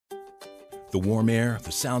The warm air,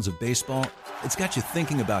 the sounds of baseball, it's got you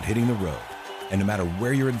thinking about hitting the road. And no matter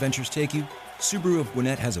where your adventures take you, Subaru of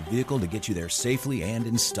Gwinnett has a vehicle to get you there safely and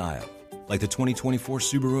in style. Like the 2024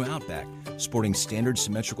 Subaru Outback, sporting standard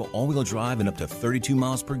symmetrical all-wheel drive and up to 32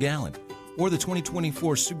 miles per gallon. Or the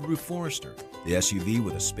 2024 Subaru Forester, the SUV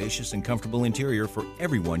with a spacious and comfortable interior for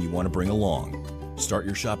everyone you want to bring along. Start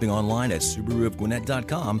your shopping online at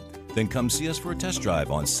SubaruofGwinnett.com, then come see us for a test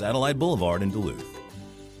drive on Satellite Boulevard in Duluth.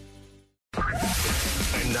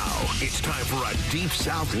 And now it's time for a Deep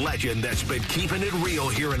South legend that's been keeping it real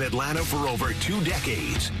here in Atlanta for over 2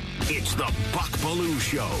 decades. It's the Buck Belue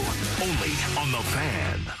Show, only on The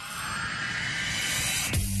Fan.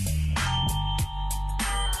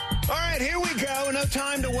 All right, here we go. No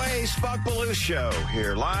time to waste. Buck Belue Show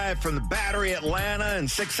here, live from the Battery Atlanta and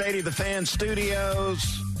 680 The Fan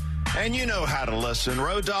Studios. And you know how to listen.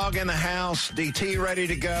 Road Dogg in the house, DT ready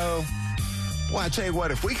to go. Well, I tell you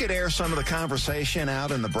what, if we could air some of the conversation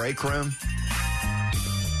out in the break room,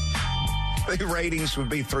 the ratings would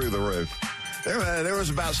be through the roof. There was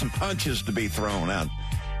about some punches to be thrown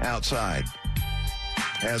outside,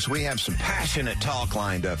 as we have some passionate talk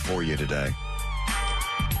lined up for you today.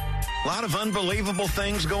 A lot of unbelievable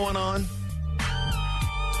things going on.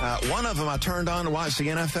 One of them, I turned on to watch the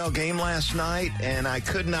NFL game last night, and I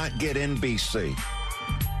could not get NBC.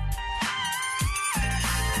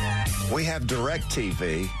 We have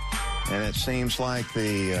DirecTV, and it seems like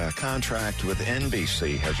the contract with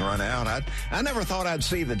NBC has run out. I never thought I'd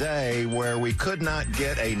see the day where we could not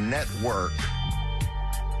get a network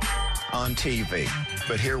on TV,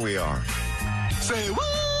 but here we are. Say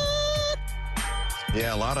what?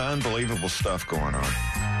 Yeah, a lot of unbelievable stuff going on.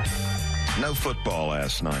 No football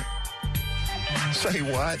last night. Say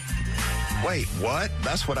what? Wait, what?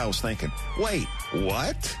 That's what I was thinking. Wait,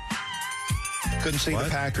 what? Couldn't see the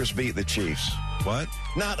Packers beat the Chiefs. What?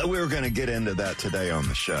 Not that we were going to get into that today on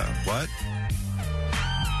the show. What?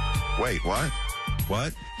 Wait, what?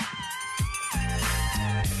 What?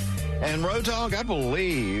 And Road Dogg, I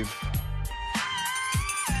believe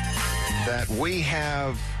that we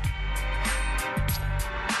have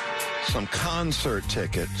some concert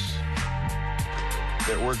tickets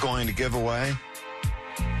that we're going to give away.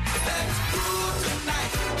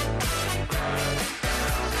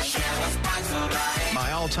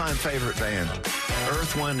 My all-time favorite band,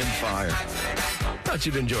 Earth, Wind, and Fire. Thought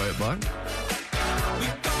you'd enjoy it, Buck.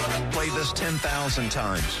 Played this 10,000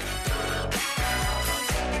 times.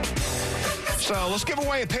 So let's give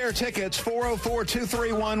away a pair of tickets,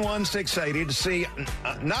 404-231-1680, to see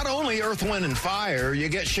not only Earth, Wind, and Fire, you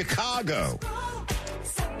get Chicago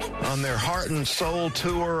on their Heart and Soul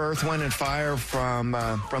tour, Earth, Wind, and Fire from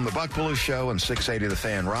the Buck Belue Show and 680 The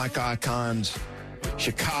Fan. Rock Icons,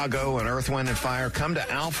 Chicago, and Earth, Wind, and Fire come to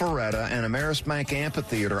Alpharetta and Ameris Bank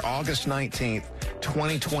Amphitheater August 19th,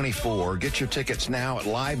 2024. Get your tickets now at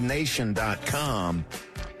livenation.com.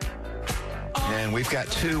 And we've got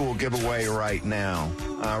 2 we'll give away right now.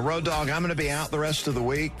 Road Dogg, I'm going to be out the rest of the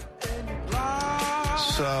week.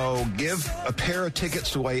 So give a pair of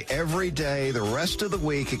tickets away every day the rest of the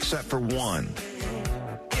week except for one,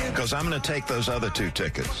 because I'm going to take those other 2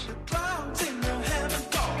 tickets.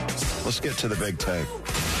 Let's get to the big take.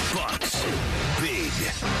 Buck's Big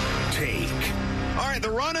Take. All right, the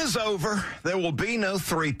run is over. There will be no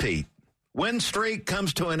three-peat. Win streak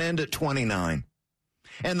comes to an end at 29.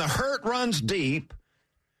 And the hurt runs deep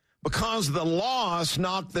because the loss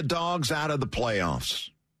knocked the Dogs out of the playoffs.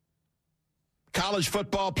 College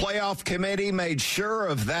Football Playoff Committee made sure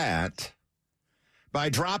of that by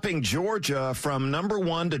dropping Georgia from number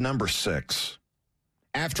 1 to number 6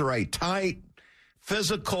 after a tight,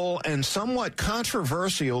 physical, and somewhat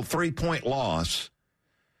controversial 3-point loss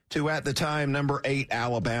to, at the time, number 8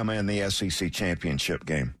 Alabama in the SEC championship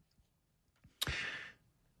game.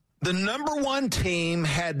 The number 1 team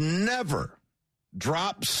had never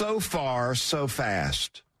dropped so far so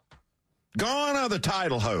fast. Gone are the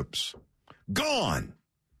title hopes. Gone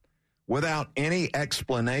without any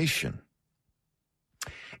explanation.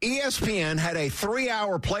 ESPN had a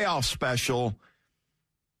 3-hour playoff special,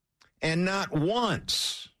 and not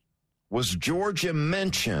once was Georgia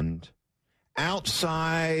mentioned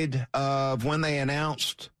outside of when they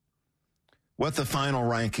announced what the final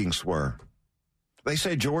rankings were. They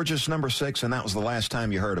said Georgia's number 6, and that was the last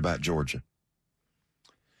time you heard about Georgia.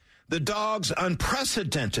 The Dogs'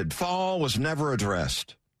 unprecedented fall was never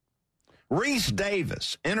addressed. Reese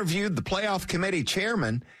Davis interviewed the playoff committee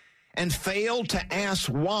chairman and failed to ask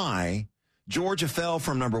why Georgia fell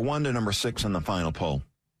from number 1 to number 6 in the final poll.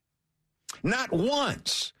 Not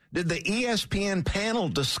once did the ESPN panel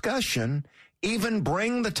discussion even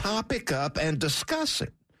bring the topic up and discuss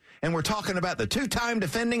it. And we're talking about the two-time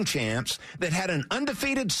defending champs that had an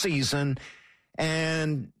undefeated season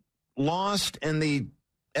and lost in the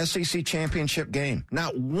SEC championship game.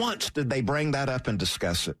 Not once did they bring that up and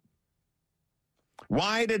discuss it.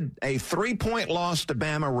 Why did a 3-point loss to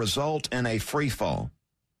Bama result in a free fall?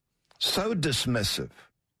 So dismissive.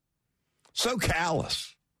 So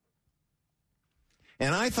callous.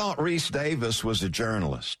 And I thought Reese Davis was a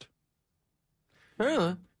journalist.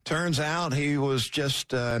 Really? Turns out he was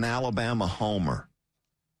just an Alabama homer.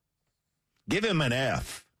 Give him an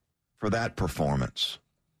F for that performance.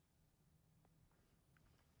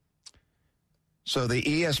 So the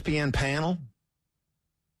ESPN panel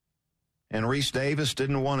and Reese Davis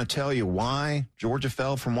didn't want to tell you why Georgia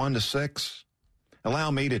fell from 1 to 6. Allow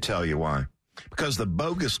me to tell you why. Because the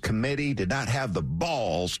bogus committee did not have the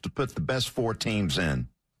balls to put the best 4 teams in.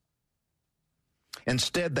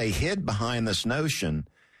 Instead, they hid behind this notion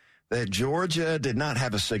that Georgia did not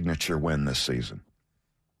have a signature win this season.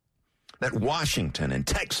 That Washington and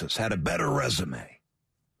Texas had a better resume.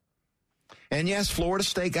 And yes, Florida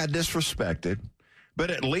State got disrespected,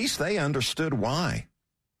 but at least they understood why.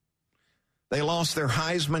 They lost their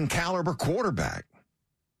Heisman caliber quarterback.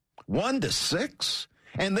 1 to 6.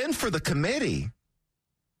 And then for the committee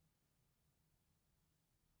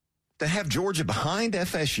to have Georgia behind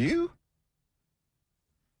FSU?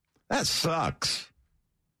 That sucks.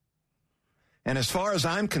 And as far as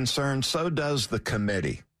I'm concerned, so does the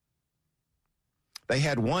committee. They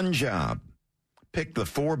had one job, pick the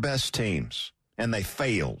 4 best teams, and they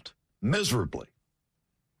failed miserably.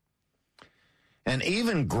 And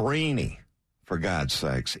even Greeny, for God's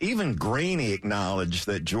sakes, even Greeny acknowledged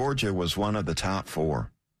that Georgia was one of the top 4.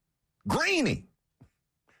 Greeny!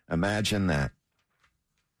 Imagine that.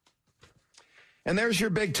 And there's your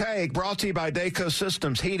big take, brought to you by Daco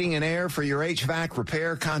Systems Heating and Air. For your HVAC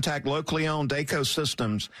repair, contact locally owned Daco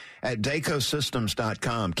Systems at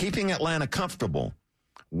dacosystems.com. Keeping Atlanta comfortable,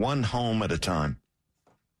 one home at a time.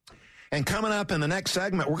 And coming up in the next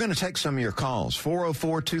segment, we're going to take some of your calls.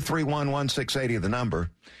 404-231-1680, the number.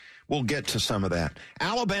 We'll get to some of that.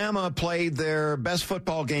 Alabama played their best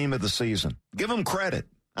football game of the season. Give them credit.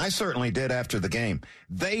 I certainly did after the game.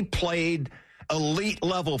 They played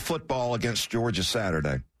elite-level football against Georgia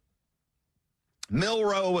Saturday.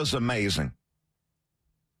 Milroe was amazing.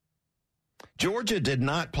 Georgia did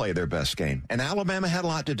not play their best game, and Alabama had a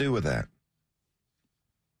lot to do with that.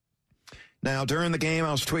 Now, during the game,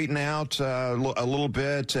 I was tweeting out a little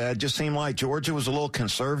bit. It just seemed like Georgia was a little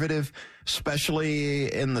conservative,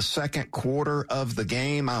 especially in the second quarter of the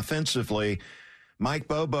game. Offensively, Mike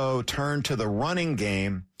Bobo turned to the running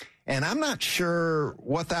game, and I'm not sure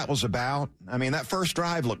what that was about. I mean, that first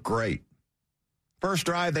drive looked great. First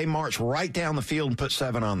drive, they marched right down the field and put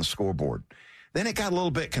 7 on the scoreboard. Then it got a little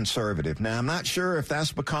bit conservative. Now, I'm not sure if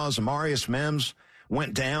that's because Amarius Mims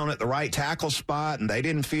went down at the right tackle spot and they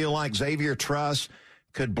didn't feel like Xavier Truss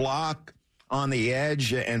could block on the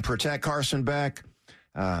edge and protect Carson Beck.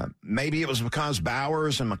 Maybe it was because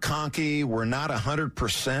Bowers and McConkey were not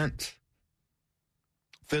 100%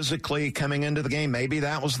 physically coming into the game. Maybe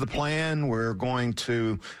that was the plan. We're going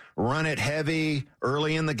to run it heavy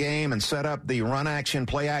early in the game and set up the run action,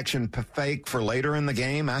 play action fake for later in the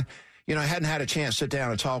game. I hadn't had a chance to sit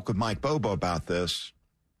down and talk with Mike Bobo about this,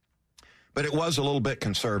 but it was a little bit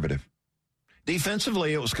conservative.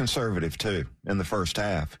 Defensively, it was conservative too in the first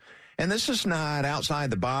half. And this is not outside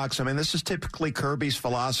the box. I mean, this is typically Kirby's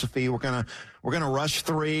philosophy. We're gonna rush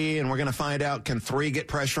 3, and we're gonna find out, can 3 get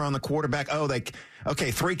pressure on the quarterback?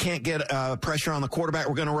 3 can't get pressure on the quarterback.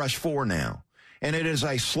 We're gonna rush 4 now. And it is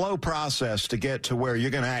a slow process to get to where you're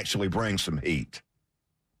gonna actually bring some heat.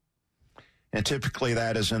 And typically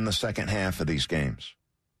that is in the second half of these games.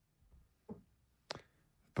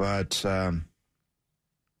 But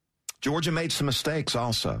Georgia made some mistakes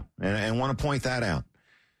also, and want to point that out.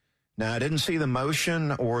 Now, I didn't see the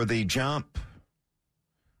motion or the jump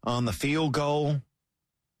on the field goal.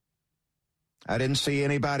 I didn't see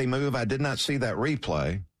anybody move. I did not see that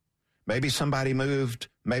replay. Maybe somebody moved.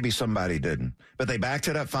 Maybe somebody didn't. But they backed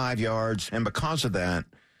it up 5 yards, and because of that,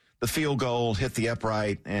 the field goal hit the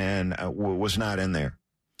upright and was not in there.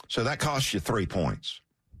 So that cost you 3 points.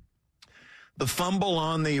 The fumble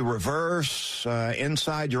on the reverse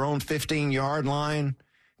inside your own 15-yard line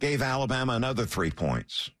gave Alabama another 3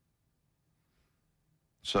 points.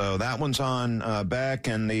 So that one's on Beck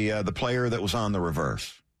and the player that was on the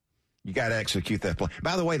reverse. You got to execute that play.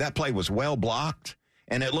 By the way, that play was well blocked,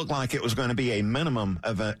 and it looked like it was going to be a minimum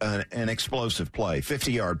of an explosive play,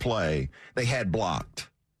 50-yard play. They had blocked.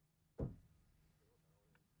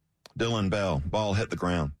 Dylan Bell, ball hit the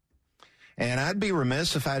ground. And I'd be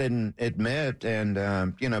remiss if I didn't admit, and,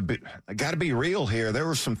 I got to be real here. There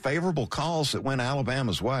were some favorable calls that went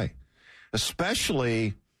Alabama's way.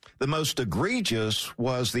 Especially the most egregious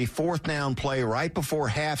was the fourth down play right before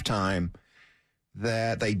halftime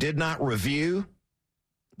that they did not review.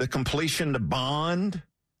 The completion to Bond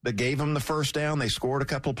that gave them the first down. They scored a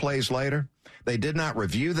couple plays later. They did not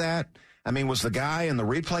review that. I mean, was the guy in the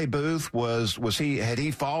replay booth, had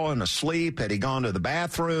he fallen asleep? Had he gone to the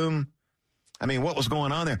bathroom? I mean, what was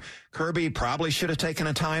going on there? Kirby probably should have taken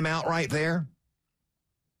a timeout right there.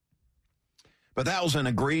 But that was an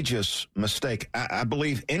egregious mistake. I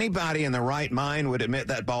believe anybody in their right mind would admit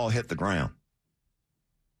that ball hit the ground.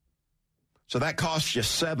 So that cost you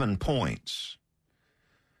 7 points.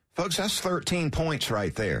 Folks, that's 13 points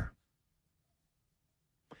right there.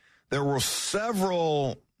 There were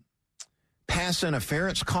several pass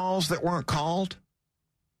interference calls that weren't called,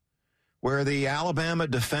 where the Alabama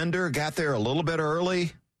defender got there a little bit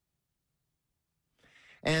early.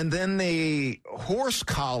 And then the horse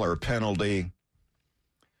collar penalty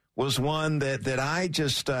was one that I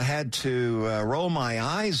just had to roll my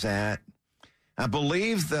eyes at. I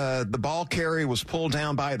believe the ball carrier was pulled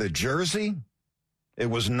down by the jersey. It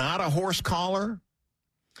was not a horse collar.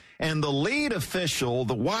 And the lead official,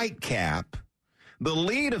 the white cap, the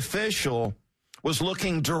lead official was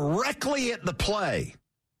looking directly at the play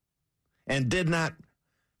and did not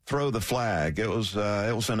throw the flag. It was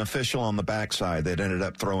an official on the backside that ended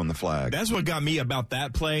up throwing the flag. That's what got me about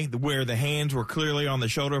that play, where the hands were clearly on the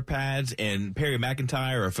shoulder pads, and Perry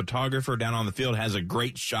McIntyre, a photographer down on the field, has a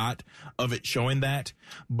great shot of it showing that.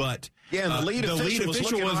 But yeah, the lead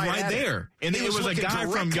official was right there. And it was a guy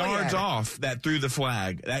from yards off that threw the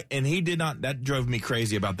flag. And he did not. That drove me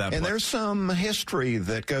crazy about that play. And there's some history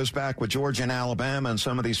that goes back with Georgia and Alabama and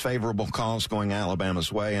some of these favorable calls going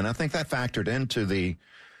Alabama's way. And I think that factored into the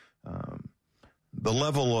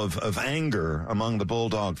level of anger among the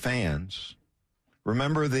Bulldog fans.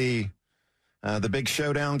 Remember the big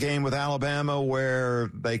showdown game with Alabama where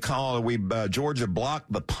Georgia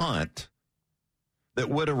blocked the punt that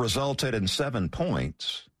would have resulted in 7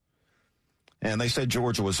 points, and they said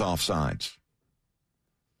Georgia was offsides.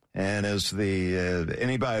 And as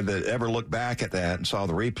anybody that ever looked back at that and saw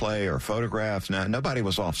the replay or photographs, nobody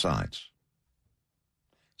was offsides.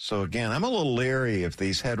 So, again, I'm a little leery if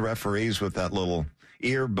these head referees with that little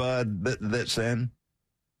earbud that's in.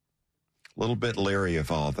 A little bit leery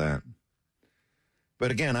of all that.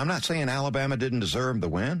 But, again, I'm not saying Alabama didn't deserve the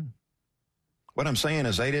win. What I'm saying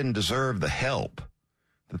is they didn't deserve the help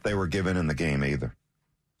that they were given in the game either.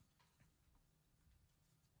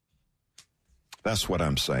 That's what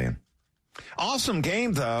I'm saying. Awesome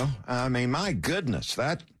game, though. I mean, my goodness,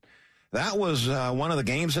 that was one of the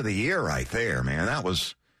games of the year right there, man. That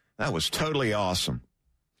was totally awesome.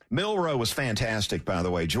 Milroe was fantastic, by the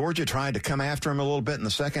way. Georgia tried to come after him a little bit in the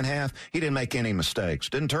second half. He didn't make any mistakes.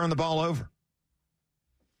 Didn't turn the ball over.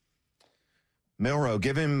 Milroe,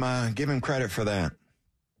 give him credit for that.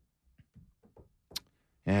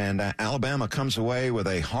 And Alabama comes away with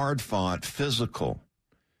a hard-fought, physical,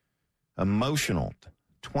 emotional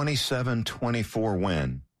 27-24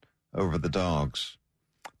 win over the Dogs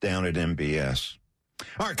down at MBS.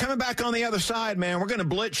 All right, coming back on the other side, man, we're going to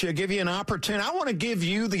blitz you, give you an opportunity. I want to give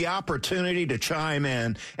you the opportunity to chime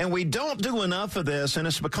in, and we don't do enough of this, and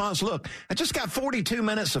it's because, look, I just got 42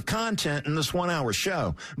 minutes of content in this 1 hour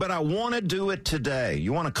show, but I want to do it today.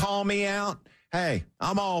 You want to call me out? Hey,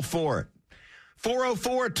 I'm all for it.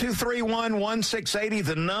 404-231-1680,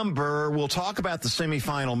 the number. We'll talk about the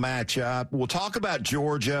semifinal matchup. We'll talk about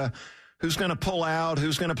Georgia. Who's going to pull out?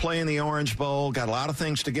 Who's going to play in the Orange Bowl? Got a lot of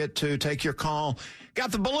things to get to. Take your call.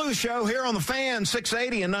 Got the Belue Show here on the Fan,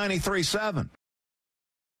 680 and 93.7.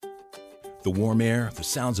 The warm air, the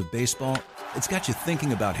sounds of baseball, it's got you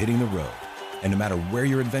thinking about hitting the road. And no matter where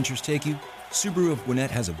your adventures take you, Subaru of Gwinnett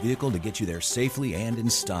has a vehicle to get you there safely and in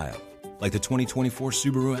style. Like the 2024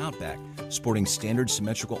 Subaru Outback, sporting standard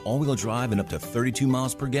symmetrical all-wheel drive and up to 32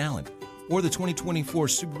 miles per gallon. Or the 2024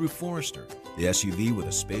 Subaru Forester, the SUV with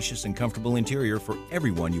a spacious and comfortable interior for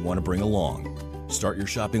everyone you want to bring along. Start your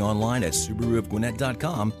shopping online at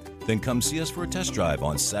SubaruofGwinnett.com, then come see us for a test drive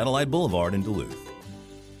on Satellite Boulevard in Duluth.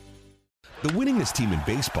 The winningest team in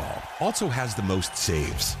baseball also has the most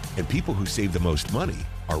saves, and people who save the most money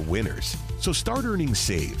are winners. So start earning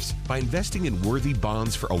saves by investing in worthy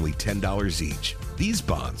bonds for only $10 each. These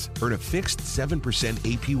bonds earn a fixed 7%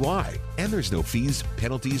 APY, and there's no fees,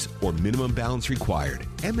 penalties, or minimum balance required,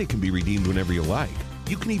 and they can be redeemed whenever you like.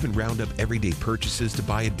 You can even round up everyday purchases to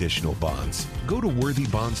buy additional bonds. Go to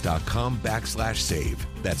worthybonds.com/save.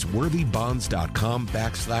 That's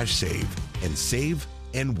worthybonds.com/save and save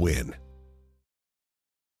and win.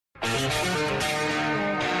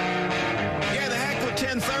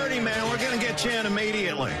 10:30, man. We're going to get you in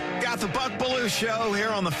immediately. Got the Buck Belue Show here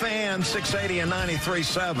on the Fan, 680 and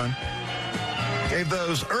 93.7. Gave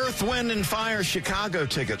those Earth, Wind, and Fire Chicago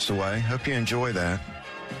tickets away. Hope you enjoy that.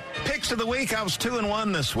 Picks of the week, I was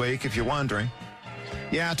 2-1 this week, if you're wondering.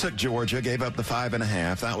 Yeah, I took Georgia, gave up the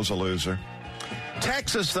 5.5. That was a loser.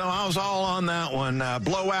 Texas, though, I was all on that one.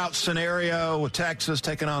 Blowout scenario with Texas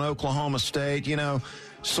taking on Oklahoma State. You know,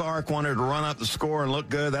 Sark wanted to run up the score and look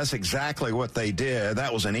good. That's exactly what they did.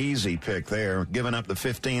 That was an easy pick there, giving up the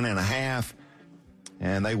 15.5,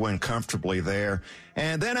 and they win comfortably there.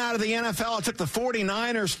 And then out of the NFL, I took the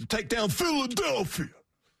 49ers to take down Philadelphia.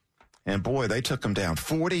 And, boy, they took them down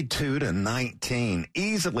 42-19,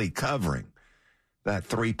 easily covering that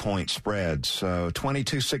 3-point spread. So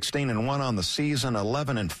 22-16-1 on the season,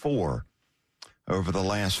 11-4 over the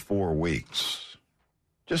last 4 weeks.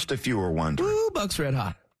 Just if you were wondering. Ooh, Buck's red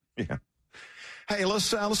hot. Yeah. Hey,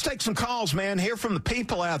 let's take some calls, man. Hear from the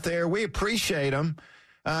people out there. We appreciate them.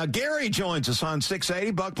 Gary joins us on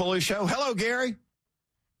 680 Buck Belue Show. Hello, Gary.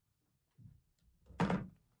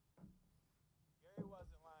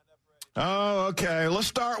 Oh, okay. Let's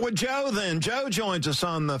start with Joe then. Joe joins us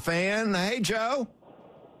on the Fan. Hey, Joe.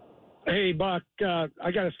 Hey, Buck.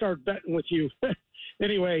 I got to start betting with you.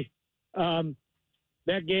 Anyway,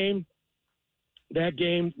 that game,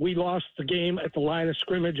 we lost the game at the line of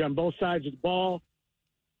scrimmage on both sides of the ball.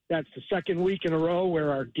 That's the second week in a row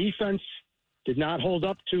where our defense did not hold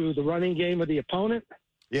up to the running game of the opponent.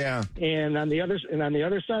 Yeah. And on the other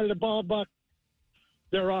side of the ball, Buck,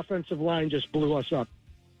 their offensive line just blew us up.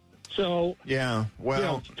 So yeah,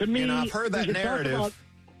 well, to me, I've heard that narrative.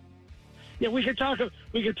 We could talk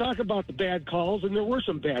about the bad calls, and there were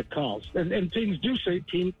some bad calls, and things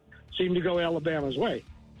seem to go Alabama's way,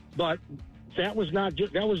 but that was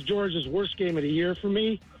Georgia's worst game of the year for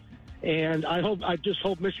me, and I just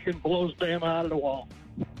hope Michigan blows Bama out of the wall.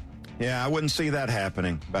 Yeah, I wouldn't see that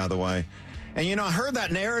happening, by the way. And I heard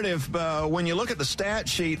that narrative. When you look at the stat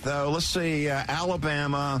sheet, though, let's see,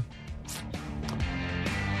 Alabama.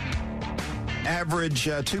 Average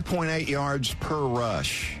 2.8 yards per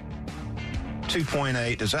rush.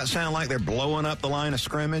 2.8. Does that sound like they're blowing up the line of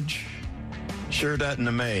scrimmage? Sure doesn't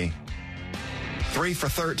to me. 3 for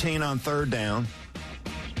 13 on third down.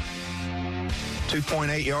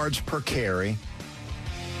 2.8 yards per carry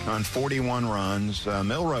on 41 runs.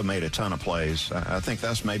 Milroe made a ton of plays. I think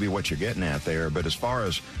that's maybe what you're getting at there. But as far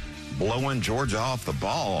as blowing Georgia off the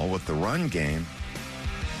ball with the run game,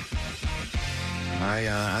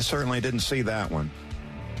 I certainly didn't see that one.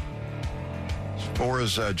 As far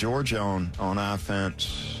as Georgia on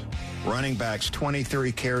offense, running backs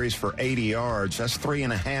 23 carries for 80 yards. That's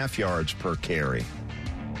 3.5 yards per carry.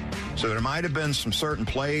 So there might have been some certain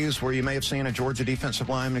plays where you may have seen a Georgia defensive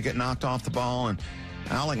lineman get knocked off the ball, and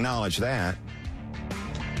I'll acknowledge that.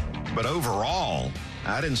 But overall,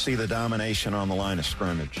 I didn't see the domination on the line of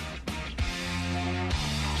scrimmage.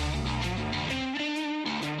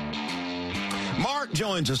 Mark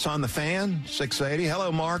joins us on the Fan, 680.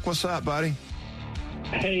 Hello, Mark. What's up, buddy?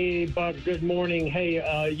 Hey, Buck. Good morning.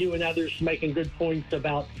 Hey, you and others making good points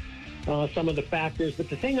about some of the factors. But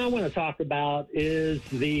the thing I want to talk about is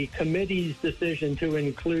the committee's decision to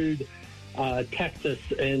include Texas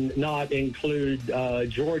and not include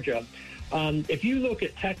Georgia. If you look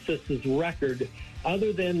at Texas's record,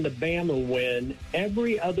 other than the Bama win,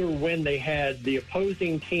 every other win they had, the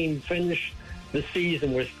opposing team finished the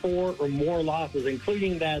season with 4 or more losses,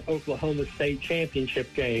 including that Oklahoma State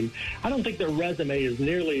championship game. I don't think their resume is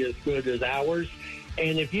nearly as good as ours.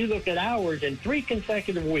 And if you look at ours, in 3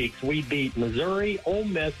 consecutive weeks, we beat Missouri, Ole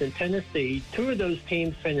Miss, and Tennessee. 2 of those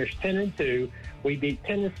teams finished 10-2. We beat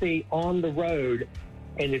Tennessee on the road.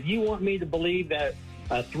 And if you want me to believe that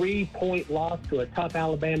a 3-point loss to a tough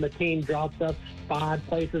Alabama team drops us 5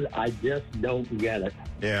 places, I just don't get it.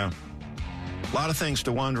 Yeah. A lot of things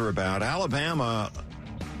to wonder about. Alabama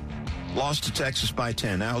lost to Texas by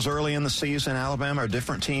 10. That was early in the season. Alabama, a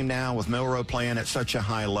different team now with Milroe playing at such a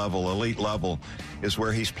high level. Elite level is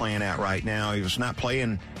where he's playing at right now. He was not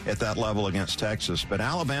playing at that level against Texas. But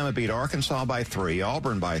Alabama beat Arkansas by 3,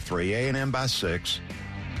 Auburn by 3, A&M by 6.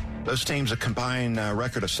 Those teams a combined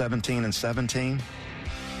record of 17-17.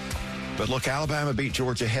 But look, Alabama beat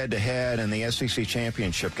Georgia head-to-head in the SEC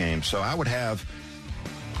championship game. So I'll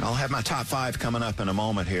have my top 5 coming up in a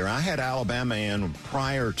moment here. I had Alabama in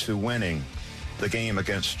prior to winning the game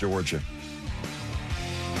against Georgia.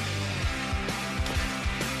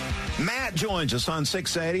 Matt joins us on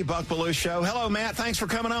 680 Buck Belue Show. Hello, Matt. Thanks for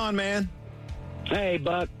coming on, man. Hey,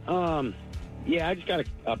 Buck. I just got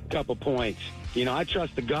a couple points. You know, I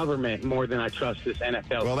trust the government more than I trust this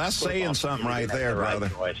NFL. Well, that's saying something right there, brother.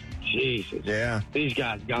 Jesus. Yeah. These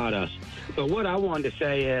guys got us. But what I wanted to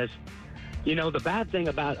say is, you know, the bad thing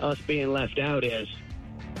about us being left out is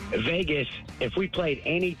Vegas, if we played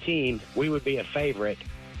any team, we would be a favorite,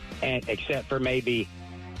 and except for maybe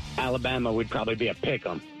Alabama would probably be a pick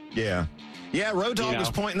 'em. Yeah. Yeah, Road Dogg was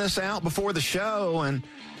pointing this out before the show, and,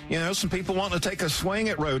 you know, some people want to take a swing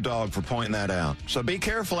at Road Dogg for pointing that out. So be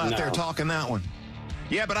careful out there talking that one.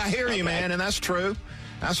 Yeah, but I hear you, man, and that's true.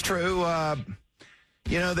 That's true.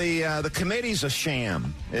 You know, the committee's a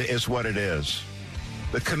sham is what it is.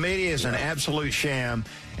 The committee is an absolute sham.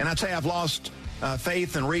 And I tell you, I've lost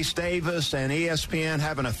faith in Reese Davis and ESPN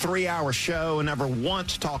having a 3-hour show and never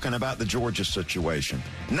once talking about the Georgia situation.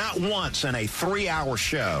 Not once in a 3-hour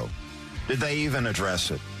show did they even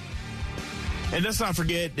address it. And let's not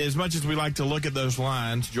forget, as much as we like to look at those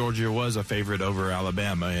lines, Georgia was a favorite over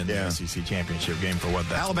Alabama in the SEC championship game for what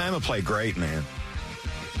that. Alabama played great, man.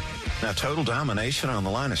 Now, total domination on the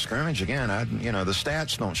line of scrimmage, again, the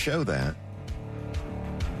stats don't show that.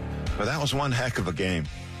 But that was one heck of a game.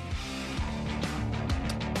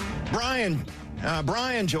 Brian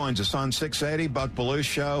joins us on 680, Buck Belue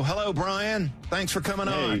Show. Hello, Brian. Thanks for coming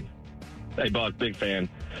on. Hey, Buck, big fan.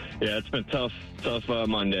 Yeah, it's been tough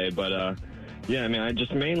Monday, but yeah, I mean, I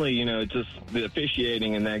just mainly, just the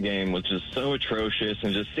officiating in that game was just so atrocious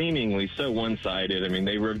and just seemingly so one-sided. I mean,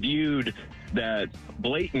 they reviewed that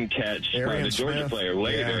blatant catch by the Georgia player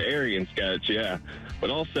later, Arians catch, yeah. But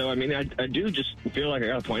also, I mean, I do just feel like I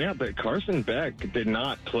got to point out that Carson Beck did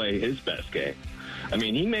not play his best game. I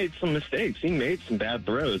mean, he made some mistakes. He made some bad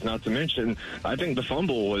throws, not to mention, I think the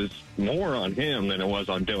fumble was more on him than it was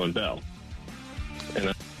on Dylan Bell.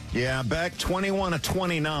 Yeah, Beck, 21 of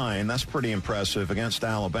 29. That's pretty impressive against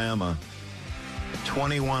Alabama.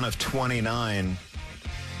 21 of 29.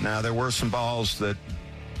 Now, there were some balls that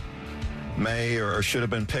may or should have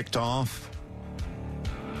been picked off.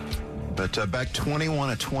 But Beck, 21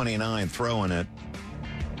 of 29 throwing it.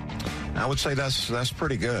 I would say that's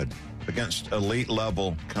pretty good against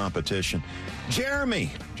elite-level competition.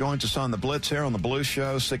 Jeremy joins us on the Blitz here on the Blue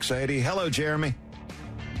Show, 680. Hello, Jeremy.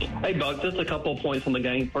 Hey, Buck, just a couple of points on the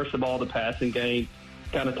game. First of all, the passing game,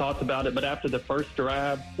 kind of talked about it, but after the first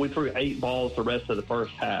drive, we threw 8 balls the rest of the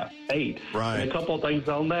first half. 8. Right. And a couple of things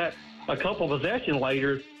on that. A couple of possessions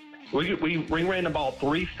later, we ran the ball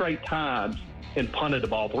 3 straight times and punted the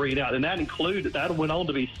ball 3 out. And that went on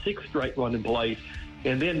to be 6 straight running plays.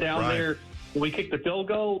 And then down there, when we kicked the field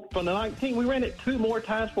goal from the 19, we ran it 2 more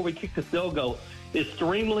times before we kicked the field goal.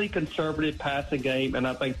 Extremely conservative passing game, and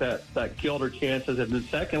I think that killed our chances. And then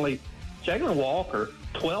secondly, Jalen Walker,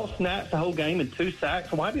 12 snaps the whole game and 2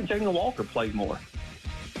 sacks. Why didn't Jalen Walker play more?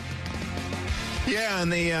 Yeah,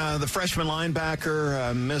 and the freshman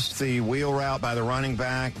linebacker missed the wheel route by the running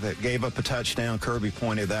back that gave up a touchdown. Kirby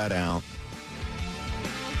pointed that out,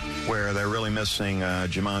 where they're really missing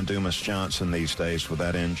Jamon Dumas-Johnson these days with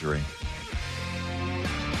that injury.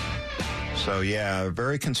 So, yeah,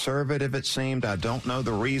 very conservative, it seemed. I don't know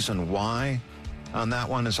the reason why on that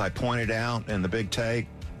one, as I pointed out in the big take.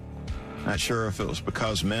 Not sure if it was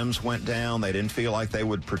because Mims went down. They didn't feel like they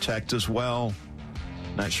would protect as well.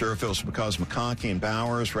 Not sure if it was because McConkey and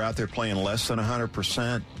Bowers were out there playing less than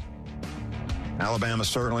 100%. Alabama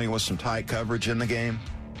certainly was some tight coverage in the game.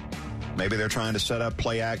 Maybe they're trying to set up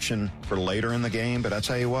play action for later in the game. But I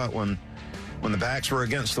tell you what, when the backs were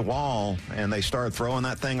against the wall and they started throwing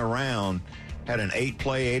that thing around, had an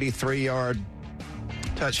 8-play, 83-yard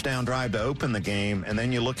touchdown drive to open the game, and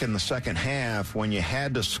then you look in the second half when you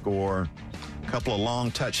had to score a couple of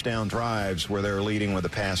long touchdown drives where they were leading with a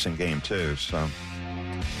passing game too. So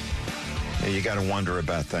yeah, you got to wonder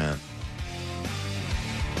about that.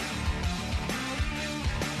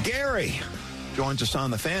 Gary joins us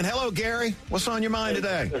on the Fan. Hello, Gary. What's on your mind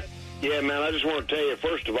today? Yeah, man, I just want to tell you,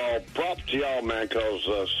 first of all, props to y'all, man, because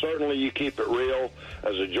certainly you keep it real.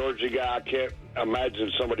 As a Georgia guy, I can't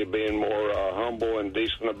imagine somebody being more humble and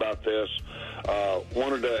decent about this.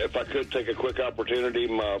 Wanted to, if I could, take a quick opportunity.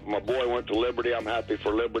 My boy went to Liberty. I'm happy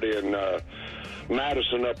for Liberty and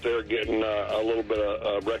Madison up there getting a little bit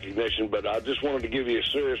of recognition. But I just wanted to give you a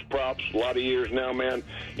serious props. A lot of years now, man.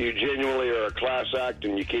 You genuinely are a class act,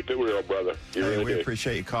 and you keep it real, brother. You really we do.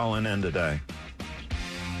 Appreciate you calling in today.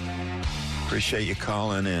 Appreciate you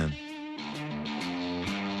calling in.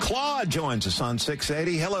 Claude joins us on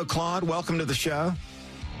 680. Hello, Claude. Welcome to the show.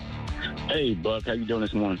 Hey, Buck. How you doing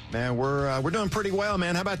this morning? Man, we're doing pretty well,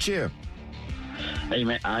 man. How about you? Hey,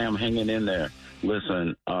 man, I am hanging in there.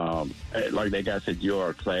 Listen, like that guy said, you're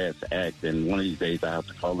a class act, and one of these days I have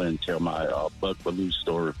to call in and tell my Buck Belue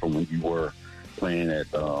story from when you were playing at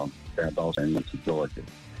that lost and went to Georgia.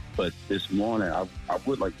 But this morning, I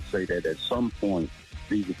would like to say that at some point,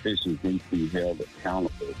 these officials need to be held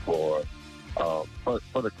accountable for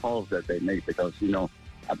the calls that they make, because,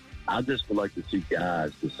 I just would like to see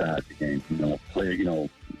guys decide the game, play,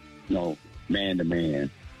 man to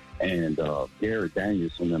man. And Gary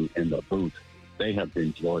Danielson in the booth, they have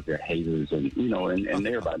been Georgia haters, and and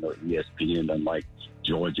everybody knows ESPN doesn't like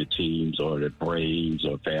Georgia teams or the Braves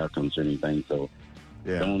or Falcons or anything. So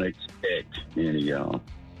don't expect anything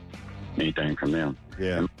from them.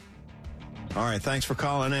 Yeah. All right. Thanks for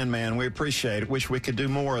calling in, man. We appreciate it. Wish we could do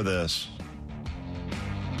more of this.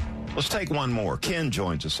 Let's take one more. Ken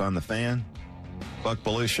joins us on the Fan. Buck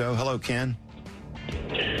Belue Show. Hello, Ken.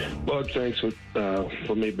 Buck, thanks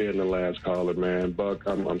for me being the last caller, man. Buck,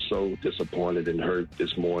 I'm so disappointed and hurt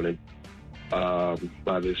this morning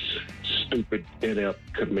by this stupid NF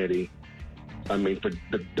committee. I mean, for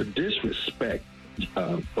the disrespect,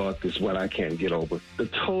 Buck, is what I can't get over. The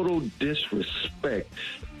total disrespect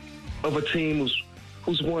of a team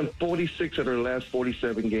who's won 46 of their last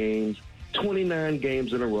 47 games, 29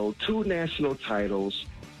 games in a row, 2 national titles,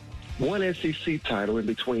 1 SEC title in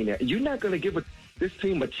between that. You're not going to give this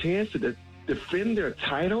team a chance to defend their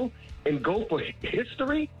title and go for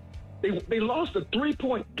history? They lost a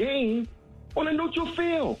 3-point game on a neutral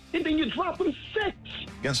field, and then you drop them 6.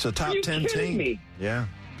 Against the top 10 team. Me? Yeah.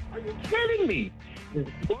 Are you kidding me?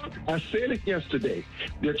 Buck, I said it yesterday.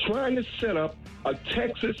 They're trying to set up a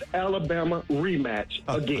Texas-Alabama rematch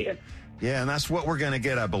again. Yeah, and that's what we're going to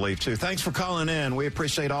get, I believe, too. Thanks for calling in. We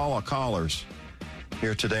appreciate all our callers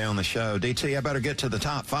here today on the show. DT, I better get to the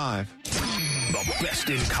top 5. The best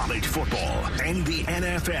in college football and the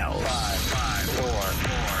NFL. 5, 4,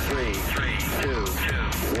 3, 2,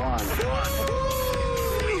 1.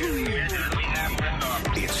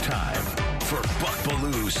 It's time for Buck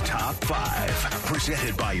Belue's Top 5.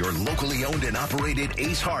 Presented by your locally owned and operated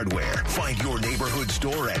Ace Hardware. Find your neighborhood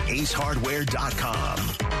store at acehardware.com.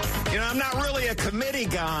 I'm not really a committee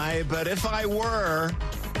guy, but if I were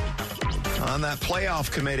on that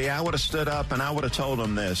playoff committee, I would have stood up and I would have told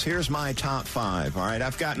them this. Here's my top 5. All right,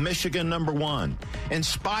 I've got Michigan number 1. In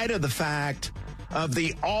spite of the fact of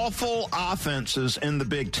the awful offenses in the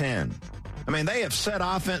Big Ten. I mean, they have set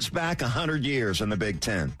offense back 100 years in the Big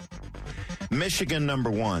Ten. Michigan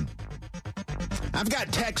number 1. I've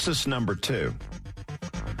got Texas number 2.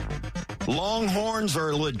 Longhorns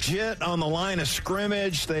are legit on the line of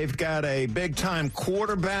scrimmage. They've got a big-time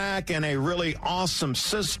quarterback and a really awesome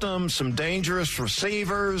system, some dangerous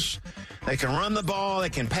receivers. They can run the ball. They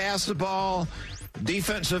can pass the ball.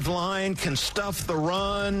 Defensive line can stuff the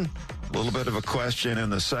run. A little bit of a question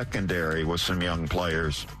in the secondary with some young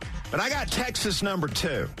players. But I got Texas number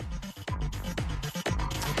 2.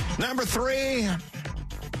 Number 3,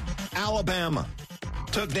 Alabama.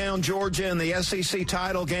 Took down Georgia in the SEC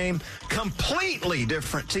title game. Completely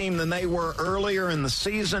different team than they were earlier in the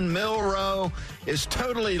season. Milroe is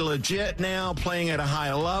totally legit now, playing at a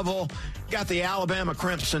high level. Got the Alabama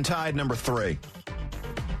Crimson Tide number 3.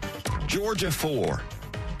 Georgia 4.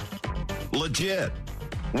 Legit.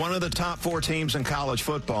 One of the top 4 teams in college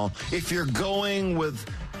football. If you're going with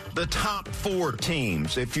the top 4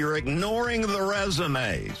 teams, if you're ignoring the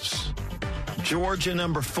resumes, Georgia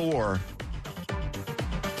number 4.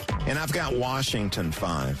 And I've got Washington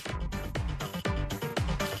 5.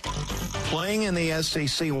 Playing in the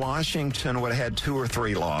SEC, Washington would have had 2 or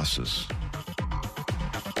 3 losses.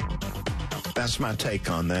 That's my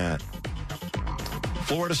take on that.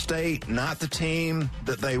 Florida State, not the team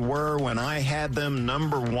that they were when I had them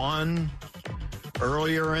number 1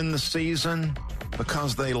 earlier in the season,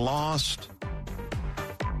 because they lost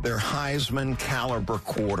their Heisman caliber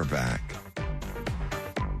quarterback.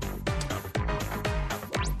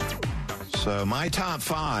 So my top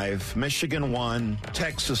 5, Michigan 1,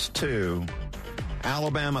 Texas 2,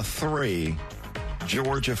 Alabama 3,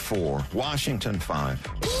 Georgia 4, Washington 5.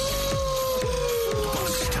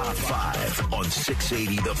 Buck's Top 5 on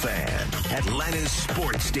 680 The Fan, Atlanta's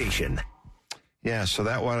sports station. Yeah, so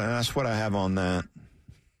that's what I have on that.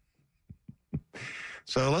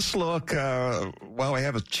 So let's look, while we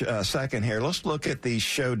have a second here, let's look at these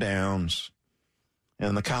showdowns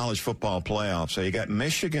in the college football playoffs. So you got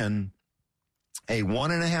Michigan, a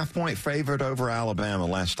 1.5-point favorite over Alabama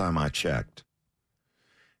last time I checked.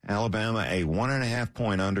 Alabama, a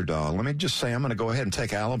 1.5-point underdog. Let me just say, I'm going to go ahead and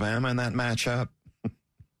take Alabama in that matchup.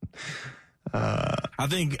 I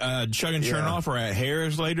think Chuck and Chernoff are at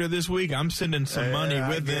Harris later this week. I'm sending some money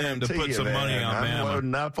with them to put some money on Alabama. I'm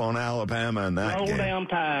loading up on Alabama in that game. Roll down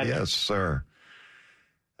Tide. Yes, sir.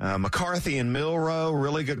 McCarthy and Milroe,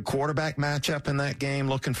 really good quarterback matchup in that game.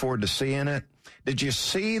 Looking forward to seeing it. Did you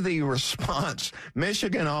see the response?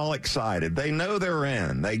 Michigan all excited. They know they're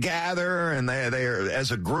in. They gather, and they're as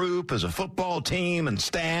a group, as a football team and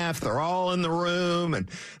staff, they're all in the room, and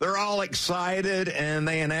they're all excited, and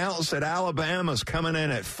they announce that Alabama's coming in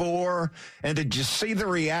at 4. And did you see the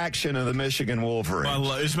reaction of the Michigan Wolverines?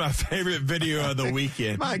 It's my favorite video of the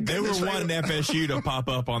weekend. My goodness, they were wanting FSU to pop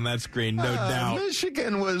up on that screen, no doubt.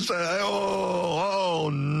 Michigan was, oh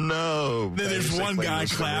no. Then there's one guy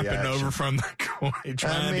clapping over from the coin.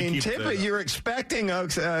 You're expecting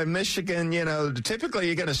Michigan, typically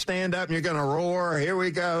you're going to stand up and you're going to roar. Here we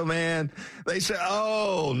go, man. They say,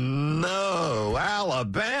 oh, no,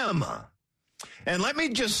 Alabama. And let me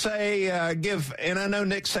just say, and I know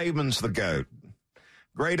Nick Saban's the GOAT,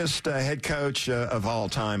 greatest head coach of all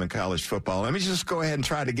time in college football. Let me just go ahead and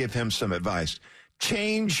try to give him some advice.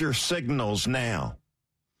 Change your signals now.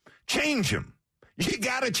 Change them. You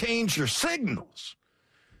got to change your signals.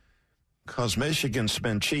 Because Michigan's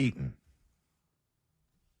been cheating.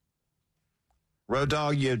 Road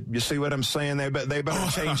Dogg, you see what I'm saying? They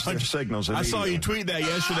better change their signals. I saw you tweet that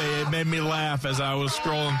yesterday. It made me laugh as I was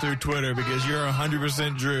scrolling through Twitter because you're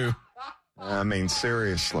 100% Drew. I mean,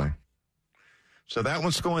 seriously. So that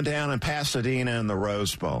one's going down in Pasadena in the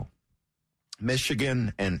Rose Bowl.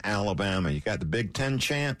 Michigan and Alabama. You got the Big Ten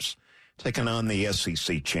champs taking on the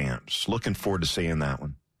SEC champs. Looking forward to seeing that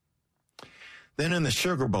one. Then in the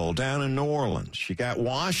Sugar Bowl down in New Orleans, you got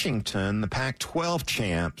Washington, the Pac-12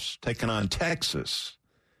 champs, taking on Texas,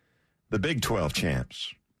 the Big 12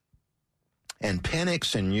 champs. And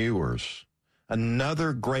Penix and Ewers,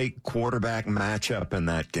 another great quarterback matchup in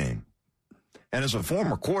that game. And as a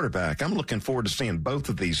former quarterback, I'm looking forward to seeing both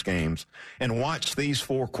of these games and watch these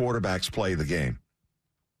 4 quarterbacks play the game.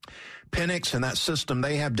 Penix and that system,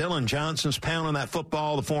 they have Dylan Johnson's pounding that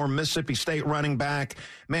football, the former Mississippi State running back.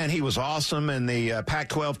 Man, he was awesome in the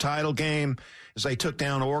Pac-12 title game as they took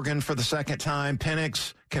down Oregon for the second time.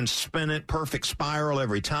 Penix can spin it, perfect spiral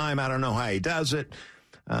every time. I don't know how he does it.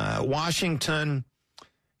 Washington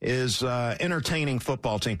is entertaining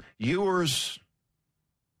football team. Ewers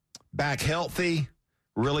back healthy,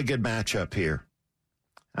 really good matchup here.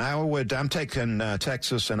 I'm taking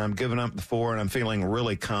Texas, and I'm giving up the 4, and I'm feeling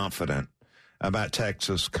really confident about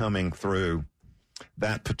Texas coming through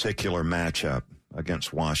that particular matchup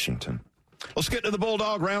against Washington. Let's get to the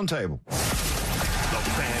Bulldog Roundtable. The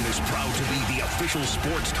Fan is proud to be the official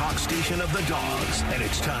sports talk station of the Dogs, and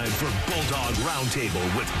it's time for Bulldog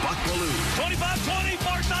Roundtable with Buck Belue. 25-20,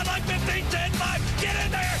 far sideline 15, 10-5, get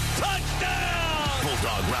in there, touchdown!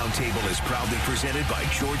 Bulldog Roundtable is proudly presented by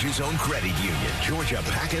Georgia's own credit union, Georgia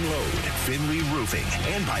Pack and Load, Finley Roofing,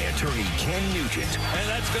 and by attorney Ken Nugent. And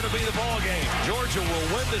that's going to be the ball game. Georgia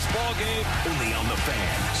will win this ball game. Only on the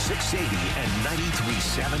Fan, 680 and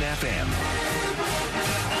 93.7 FM.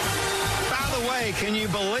 By the way, can you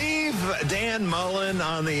believe Dan Mullen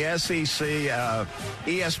on the SEC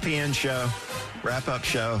ESPN show, wrap-up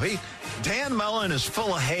show? Dan Mullen is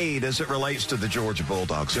full of hate as it relates to the Georgia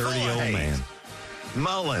Bulldogs. Dirty old man.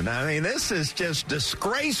 Mullen, I mean, this is just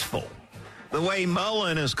disgraceful, the way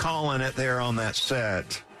Mullen is calling it there on that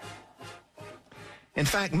set. In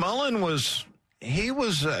fact, Mullen was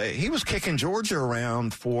kicking Georgia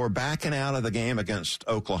around for backing out of the game against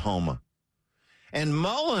Oklahoma. And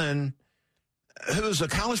Mullen, who's a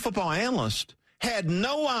college football analyst, had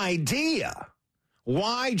no idea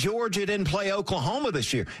why Georgia didn't play Oklahoma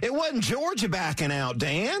this year. It wasn't Georgia backing out,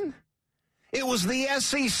 Dan. It was the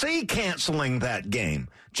SEC canceling that game.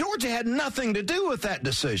 Georgia had nothing to do with that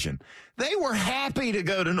decision. They were happy to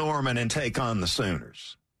go to Norman and take on the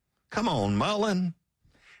Sooners. Come on, Mullen.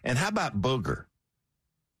 And how about Booger?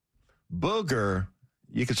 Booger,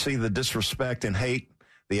 you could see the disrespect and hate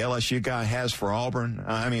the LSU guy has for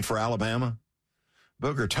for Alabama.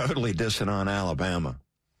 Booger totally dissing on Alabama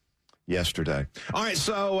yesterday. All right,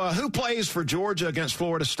 so who plays for Georgia against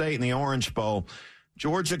Florida State in the Orange Bowl?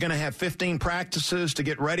 Georgia going to have 15 practices to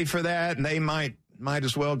get ready for that, and they might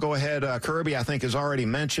as well go ahead. Kirby, I think, has already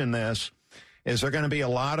mentioned this, is there going to be a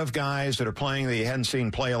lot of guys that are playing that you hadn't seen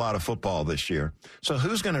play a lot of football this year. So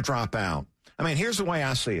who's going to drop out? I mean, here's the way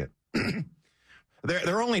I see it.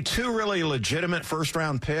 There are only 2 really legitimate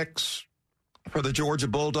first-round picks for the Georgia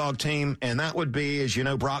Bulldog team, and that would be, as you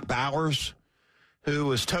know, Brock Bowers, who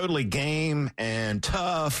was totally game and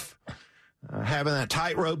tough, having that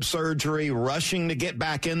tightrope surgery, rushing to get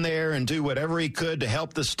back in there and do whatever he could to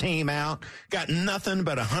help this team out. Got nothing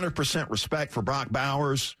but 100% respect for Brock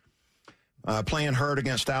Bowers, playing hurt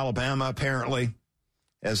against Alabama, apparently,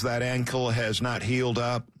 as that ankle has not healed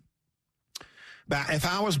up. If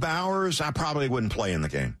I was Bowers, I probably wouldn't play in the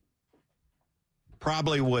game.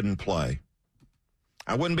 Probably wouldn't play.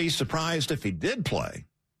 I wouldn't be surprised if he did play,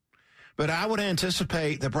 but I would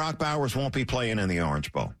anticipate that Brock Bowers won't be playing in the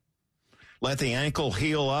Orange Bowl. Let the ankle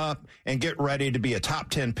heal up and get ready to be a top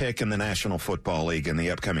 10 pick in the National Football League in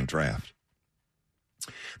the upcoming draft.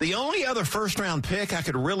 The only other first-round pick I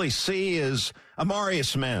could really see is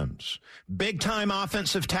Amarius Mims. Big-time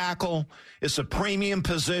offensive tackle. It's a premium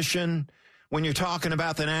position. When you're talking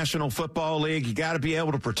about the National Football League, you got to be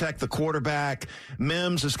able to protect the quarterback.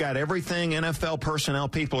 Mims has got everything NFL personnel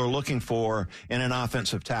people are looking for in an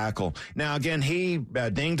offensive tackle. Now, again, he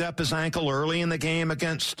dinged up his ankle early in the game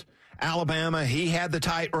against Alabama. He had the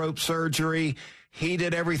tightrope surgery. He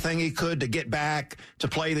did everything he could to get back to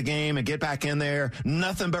play the game and get back in there.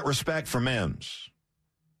 Nothing but respect for Mims.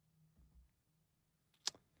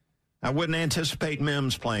 I wouldn't anticipate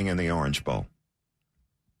Mims playing in the Orange Bowl.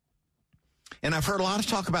 And I've heard a lot of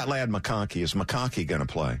talk about Ladd McConkey. Is McConkey going to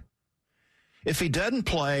play? If he doesn't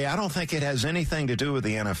play, I don't think it has anything to do with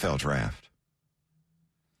the NFL draft.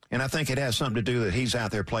 And I think it has something to do that he's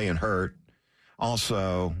out there playing hurt.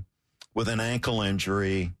 Also, with an ankle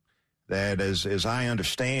injury that, as I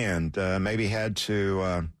understand, maybe had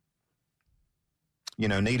to,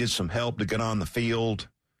 needed some help to get on the field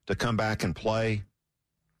to come back and play.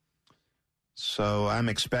 So I'm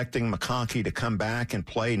expecting McConkey to come back and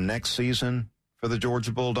play next season for the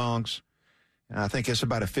Georgia Bulldogs. And I think it's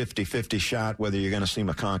about a 50-50 shot whether you're going to see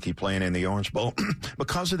McConkey playing in the Orange Bowl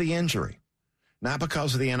because of the injury, not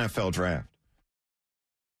because of the NFL draft.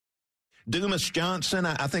 Dumas Johnson,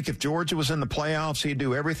 I think if Georgia was in the playoffs, he'd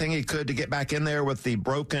do everything he could to get back in there with the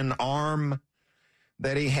broken arm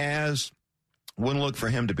that he has. Wouldn't look for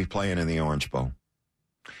him to be playing in the Orange Bowl.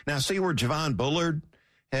 Now, see where Javon Bullard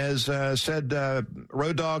has said,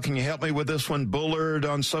 Road Dogg, can you help me with this one? Bullard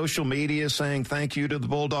on social media saying thank you to the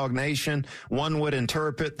Bulldog Nation. One would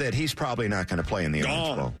interpret that he's probably not going to play in the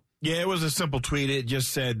Orange Bowl. Yeah, it was a simple tweet. It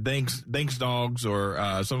just said, thanks dogs, or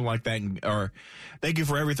something like that, or thank you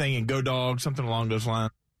for everything, and go Dogs, something along those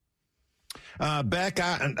lines. Beck,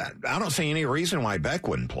 I don't see any reason why Beck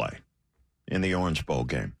wouldn't play in the Orange Bowl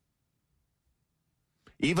game.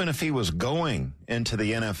 Even if he was going into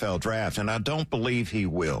the NFL draft, and I don't believe he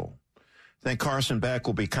will. I think Carson Beck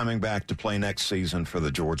will be coming back to play next season for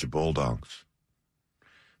the Georgia Bulldogs.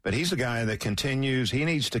 But he's a guy that he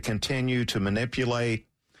needs to continue to manipulate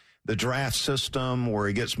the draft system where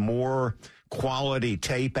he gets more quality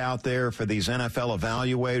tape out there for these NFL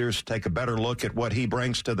evaluators to take a better look at what he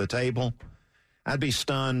brings to the table. I'd be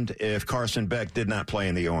stunned if Carson Beck did not play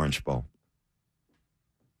in the Orange Bowl.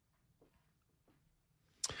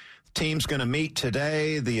 The team's going to meet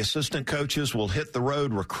today. The assistant coaches will hit the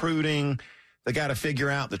road recruiting. They got to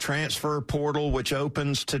figure out the transfer portal, which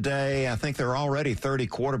opens today. I think there are already 30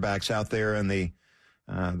 quarterbacks out there in the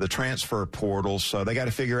transfer portal. So they got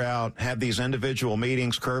to figure out, have these individual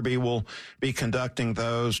meetings. Kirby will be conducting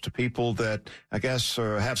those to people that I guess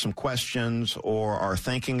have some questions or are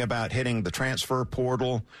thinking about hitting the transfer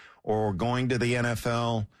portal or going to the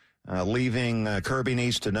NFL, leaving. Kirby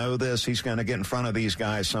needs to know this. He's going to get in front of these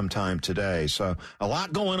guys sometime today. So a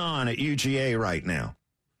lot going on at UGA right now.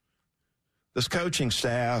 This coaching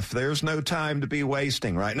staff, there's no time to be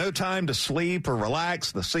wasting, right? No time to sleep or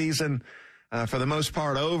relax. The season, for the most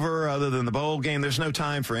part, over, other than the bowl game. There's no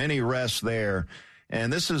time for any rest there.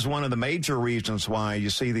 And this is one of the major reasons why you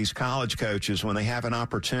see these college coaches, when they have an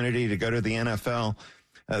opportunity to go to the NFL,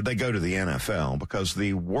 they go to the NFL, because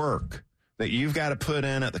the work that you've got to put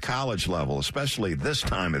in at the college level, especially this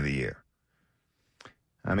time of the year.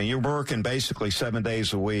 I mean, you're working basically 7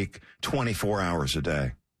 days a week, 24 hours a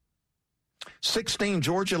day.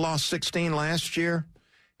 Georgia lost 16 last year.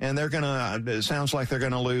 And it sounds like they're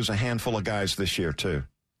going to lose a handful of guys this year, too.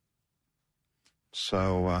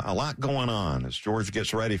 So a lot going on as Georgia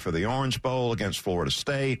gets ready for the Orange Bowl against Florida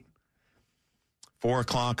State. 4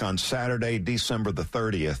 o'clock on Saturday, December the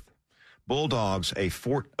 30th. Bulldogs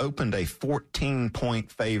opened a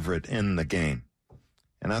 14-point favorite in the game.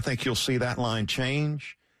 And I think you'll see that line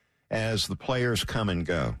change as the players come and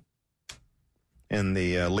go in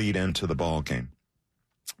the lead into the ball game.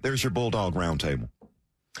 There's your Bulldog Roundtable.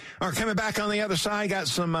 All right, coming back on the other side, got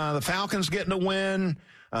some the Falcons getting a win,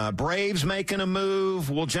 Braves making a move.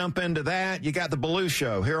 We'll jump into that. You got the Belue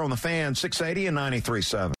Show here on the Fan, 680 and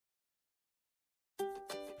 93.7.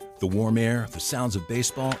 The warm air, the sounds of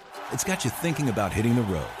baseball, it's got you thinking about hitting the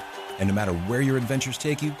road. And no matter where your adventures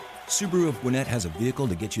take you, Subaru of Gwinnett has a vehicle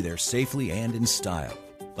to get you there safely and in style.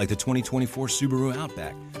 Like the 2024 Subaru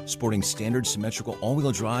Outback, sporting standard symmetrical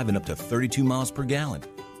all-wheel drive and up to 32 miles per gallon.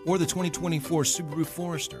 Or the 2024 Subaru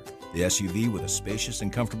Forester, the SUV with a spacious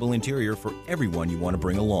and comfortable interior for everyone you want to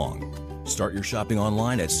bring along. Start your shopping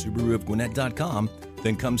online at SubaruofGwinnett.com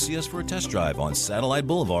Then come see us for a test drive on Satellite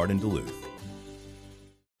Boulevard in Duluth.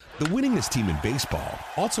 The winningest team in baseball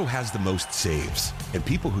also has the most saves, and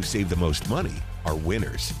people who save the most money are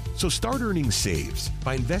winners. So start earning saves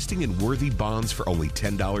by investing in worthy bonds for only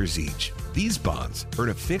 $10 each. These bonds earn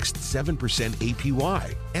a fixed 7%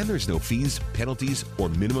 APY, and there's no fees, penalties, or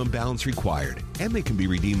minimum balance required, and they can be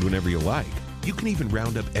redeemed whenever you like. You can even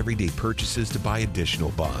round up everyday purchases to buy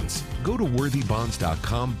additional bonds. Go to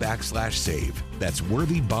worthybonds.com/save. That's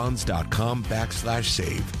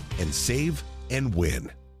worthybonds.com/save and save and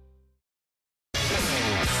win.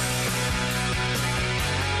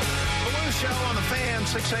 Show on the Fan,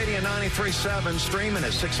 680 and 93.7, streaming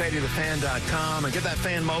at 680thefan.com, and get that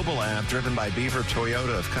Fan mobile app driven by Beaver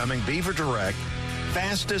Toyota of Cumming. Beaver Direct,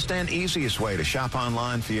 fastest and easiest way to shop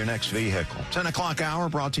online for your next vehicle. 10 o'clock hour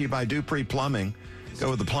brought to you by Dupree Plumbing. Go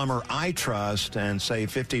with the plumber I trust and save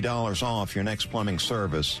 $50 off your next plumbing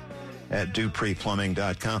service at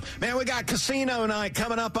dupreeplumbing.com. Man, we got casino night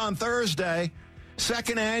coming up on Thursday.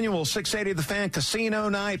 Second annual 680 The Fan Casino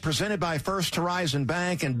Night presented by First Horizon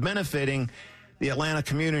Bank and benefiting the Atlanta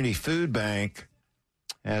Community Food Bank.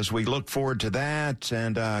 As we look forward to that,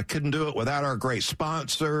 and couldn't do it without our great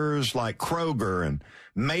sponsors like Kroger and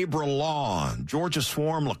Mabra Law and Georgia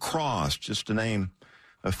Swarm Lacrosse, just to name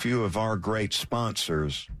a few of our great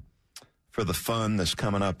sponsors for the fun that's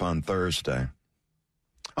coming up on Thursday.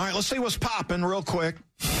 All right, let's see what's popping real quick.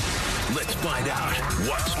 Let's find out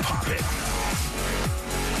what's popping.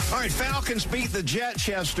 All right, Falcons beat the Jets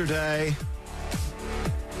yesterday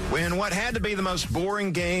in what had to be the most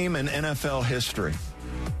boring game in NFL history.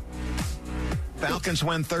 Falcons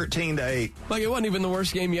win 13-8. Like, it wasn't even the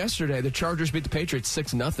worst game yesterday. The Chargers beat the Patriots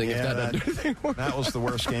 6-0. Yeah, that was the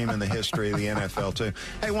worst game in the history of the NFL, too.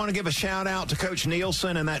 Hey, want to give a shout-out to Coach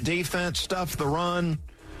Nielsen and that defense, stuffed the run.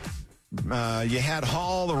 You had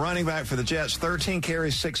Hall, the running back for the Jets, 13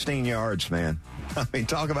 carries, 16 yards, man. I mean,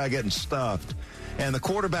 talk about getting stuffed. And the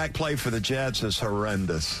quarterback play for the Jets is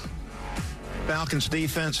horrendous. Falcons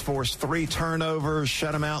defense forced 3 turnovers,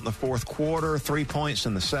 shut them out in the fourth quarter, 3 points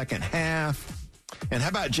in the second half. And how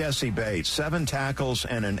about Jesse Bates? 7 tackles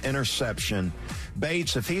and an interception.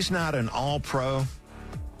 Bates, if he's not an all-pro,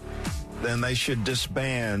 then they should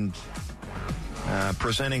disband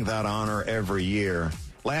presenting that honor every year.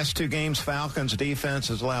 Last 2 games, Falcons defense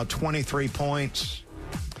has allowed 23 points,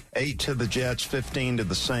 8 to the Jets, 15 to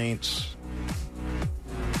the Saints.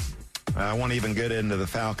 I won't even get into the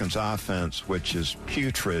Falcons offense, which is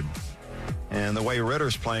putrid. And the way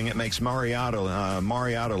Ritter's playing, it makes Mariota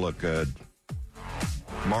look good.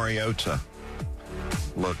 Mariota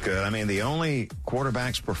look good. I mean, the only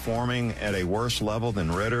quarterbacks performing at a worse level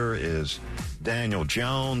than Ritter is Daniel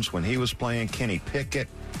Jones when he was playing, Kenny Pickett,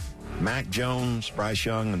 Mac Jones, Bryce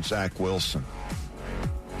Young, and Zach Wilson.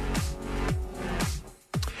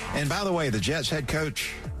 And by the way, the Jets head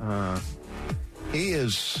coach,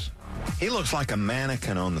 he looks like a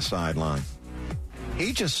mannequin on the sideline.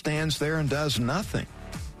 He just stands there and does nothing.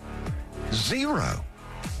 Zero.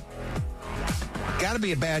 Got to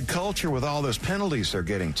be a bad culture with all those penalties they're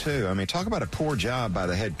getting, too. I mean, talk about a poor job by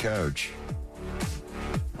the head coach.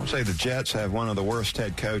 I'll say the Jets have one of the worst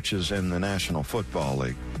head coaches in the National Football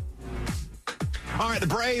League. All right, the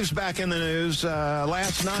Braves back in the news.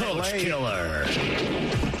 Last night, Coach Killer.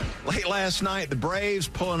 Late last night, the Braves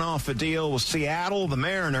pulling off a deal with Seattle, the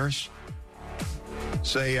Mariners.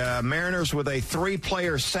 Mariners with a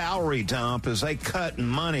 3-player salary dump as they cut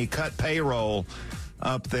payroll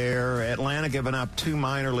up there. Atlanta giving up 2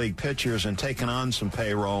 minor league pitchers and taking on some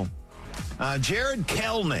payroll. Jared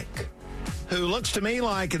Kelenic, who looks to me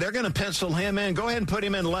like they're going to pencil him in. Go ahead and put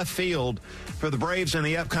him in left field for the Braves in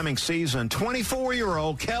the upcoming season.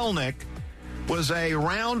 24-year-old Kelenic was a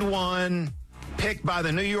round 1 pick by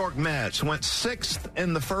the New York Mets. Went 6th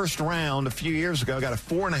in the first round a few years ago. Got a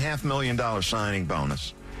 $4.5 million signing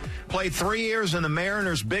bonus. Played 3 years in the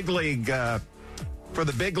Mariners big league for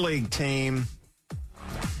the big league team.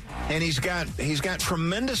 And he's got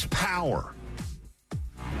tremendous power.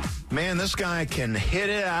 Man, this guy can hit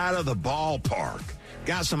it out of the ballpark.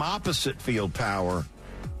 Got some opposite field power,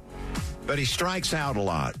 but he strikes out a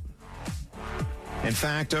lot. In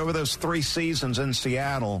fact, over those 3 seasons in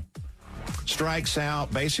Seattle, strikes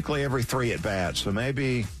out basically every 3 at-bats. So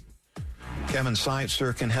maybe Kevin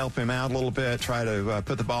Seitzer can help him out a little bit, try to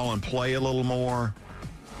put the ball in play a little more.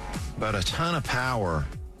 But a ton of power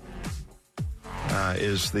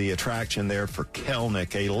is the attraction there for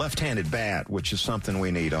Kelenic, a left-handed bat, which is something we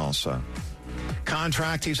need also.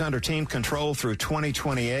 Contract, he's under team control through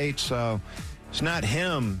 2028, so it's not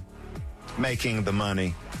him making the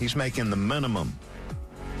money. He's making the minimum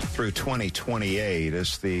through 2028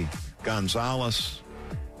 as the Gonzalez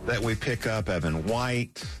that we pick up, Evan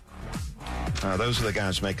White. Those are the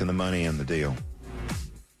guys making the money in the deal.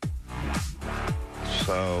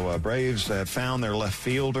 So Braves have found their left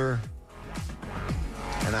fielder.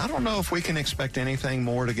 And I don't know if we can expect anything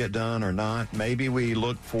more to get done or not. Maybe we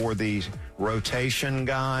look for the rotation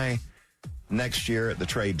guy next year at the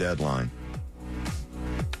trade deadline.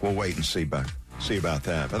 We'll wait and see about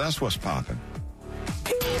that. But that's what's popping.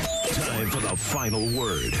 Time for the final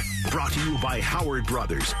word. Brought to you by Howard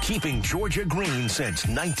Brothers, keeping Georgia green since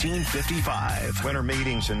 1955. Winter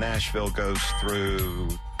meetings in Nashville goes through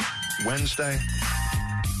Wednesday.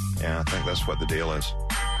 Yeah, I think that's what the deal is.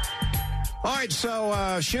 All right,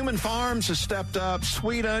 so Schumann Farms has stepped up.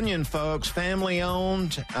 Sweet Onion, folks,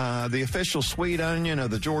 family-owned. The official Sweet Onion of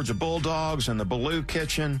the Georgia Bulldogs and the Belue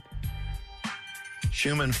Kitchen.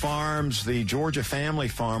 Schumann Farms, the Georgia family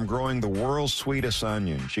farm, growing the world's sweetest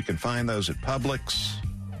onions. You can find those at Publix.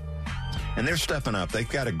 And they're stepping up. They've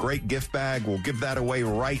got a great gift bag. We'll give that away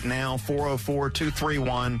right now,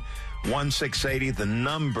 404-231-1680. The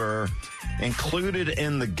number included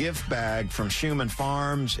in the gift bag from Schumann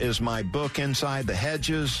Farms is my book, Inside the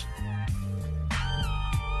Hedges.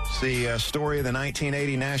 It's the story of the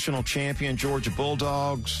 1980 national champion Georgia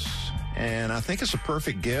Bulldogs. And I think it's a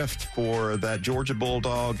perfect gift for that Georgia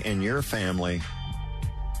Bulldog and your family.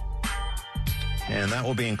 And that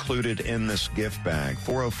will be included in this gift bag.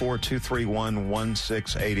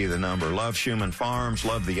 404-231-1680, the number. Love Schumann Farms,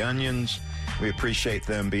 love the onions. We appreciate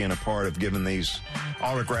them being a part of giving these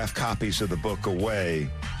autographed copies of the book away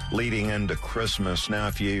leading into Christmas. Now,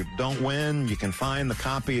 if you don't win, you can find the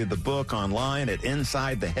copy of the book online at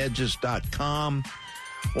InsideTheHedges.com.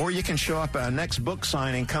 Or you can show up at next book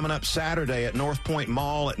signing coming up Saturday at North Point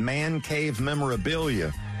Mall at Man Cave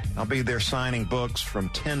Memorabilia. I'll be there signing books from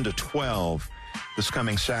 10 to 12 this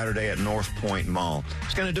coming Saturday at North Point Mall.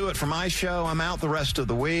 It's going to do it for my show. I'm out the rest of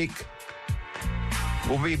the week.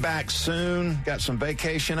 We'll be back soon. Got some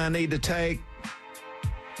vacation I need to take.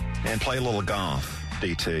 And play a little golf,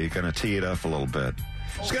 DT. Going to tee it up a little bit.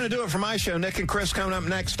 It's going to do it for my show. Nick and Chris coming up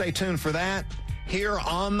next. Stay tuned for that here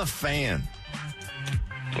on The Fan.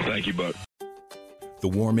 Thank you, Buck. The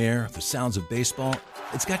warm air, the sounds of baseball,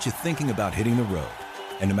 it's got you thinking about hitting the road.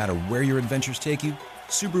 And no matter where your adventures take you,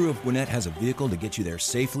 Subaru of Gwinnett has a vehicle to get you there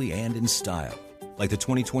safely and in style. Like the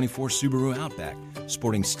 2024 Subaru Outback,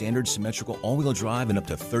 sporting standard symmetrical all-wheel drive and up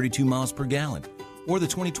to 32 miles per gallon. Or the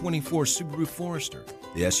 2024 Subaru Forester,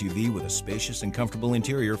 the SUV with a spacious and comfortable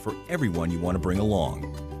interior for everyone you want to bring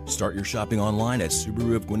along. Start your shopping online at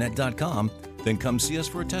SubaruofGwinnett.com. Then come see us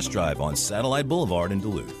for a test drive on Satellite Boulevard in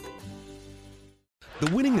Duluth. The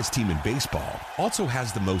winningest team in baseball also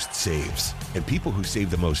has the most saves, and people who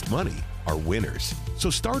save the most money are winners.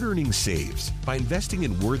 So start earning saves by investing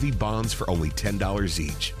in worthy bonds for only $10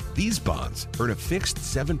 each. These bonds earn a fixed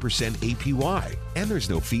 7% APY, and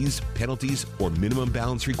there's no fees, penalties, or minimum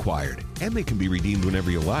balance required, and they can be redeemed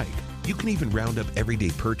whenever you like. You can even round up everyday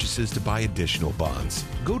purchases to buy additional bonds.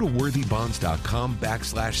 Go to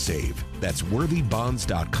worthybonds.com/save. That's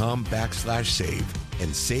worthybonds.com/save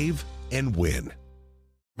and save and win.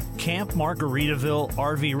 Camp Margaritaville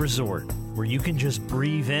RV Resort, where you can just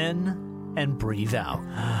breathe in and breathe out.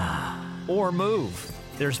 Or move.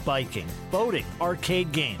 There's biking, boating,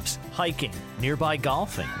 arcade games, hiking, nearby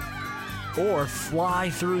golfing. Or fly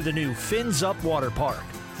through the new Fins Up Water Park.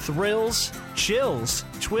 Thrills, chills,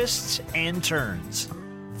 twists, and turns.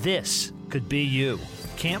 This could be you.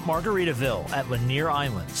 Camp Margaritaville at Lanier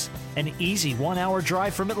Islands. An easy 1-hour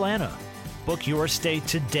drive from Atlanta. Book your stay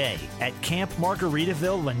today at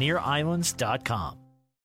campmargaritavillelanierIslands.com.